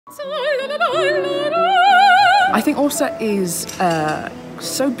I think Aase is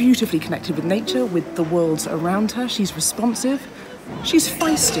so beautifully connected with nature, with the worlds around her. She's responsive, she's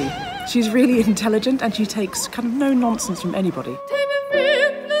feisty, she's really intelligent, and she takes kind of no nonsense from anybody.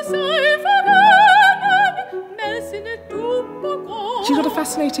 She's got a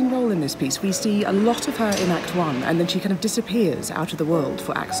fascinating role in this piece. We see a lot of her in Act 1, and then she kind of disappears out of the world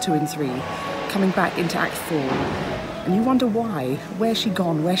for Acts 2 and 3, coming back into Act 4. And you wonder why, where's she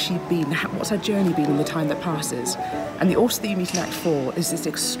gone, where's she been, what's her journey been in the time that passes? And the Aase that you meet in Act 4 is this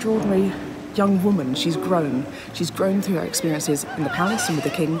extraordinary young woman. She's grown through her experiences in the palace and with the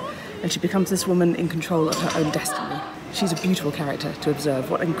king, and she becomes this woman in control of her own destiny. She's a beautiful character to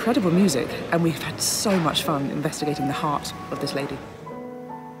observe. What incredible music, and we've had so much fun investigating the heart of this lady.